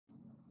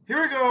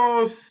Here we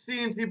go.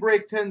 C&C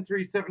break 10,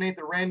 3, 7, 8.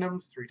 The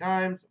randoms 3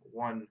 times.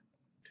 1,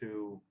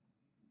 2,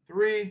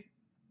 3.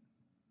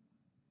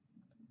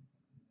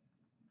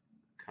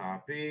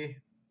 Copy.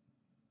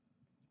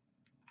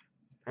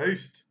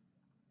 Paste.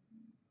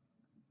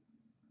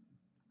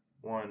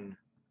 1,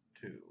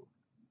 2,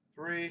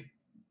 3.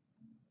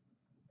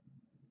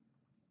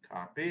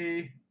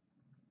 Copy.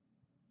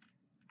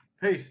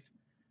 Paste.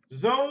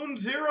 Zone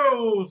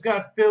Zero's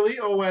got Philly.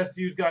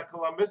 OSU's got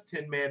Columbus.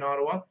 Tin Man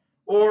Ottawa.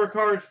 Or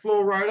Cards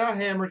Florida.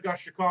 Hammer's got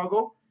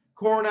Chicago.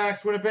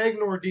 Cornax Winnipeg.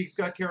 Nordique's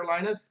got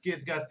Carolina.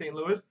 Skid's got St.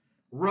 Louis.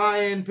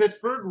 Ryan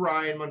Pittsburgh.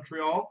 Ryan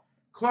Montreal.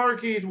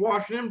 Clarkie's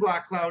Washington.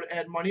 Black Cloud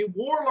Ed Money.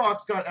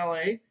 Warlock's got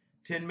LA.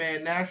 Tin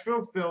Man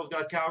Nashville. Phil's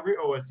got Calgary.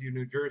 OSU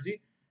New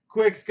Jersey.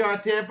 Quick's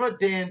got Tampa.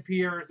 Dan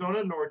P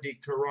Arizona.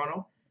 Nordique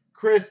Toronto.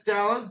 Chris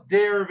Dallas.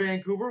 Dare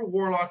Vancouver.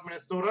 Warlock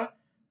Minnesota.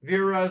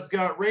 Vera's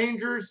got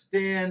Rangers,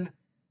 Stan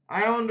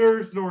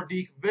Islanders,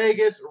 Nordique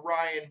Vegas,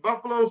 Ryan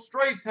Buffalo,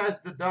 Straits has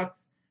the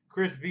Ducks,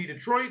 Chris V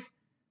Detroit,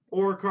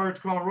 or Cards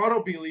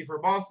Colorado, B Lee for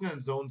Boston,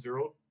 and Zone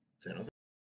Zero San Jose.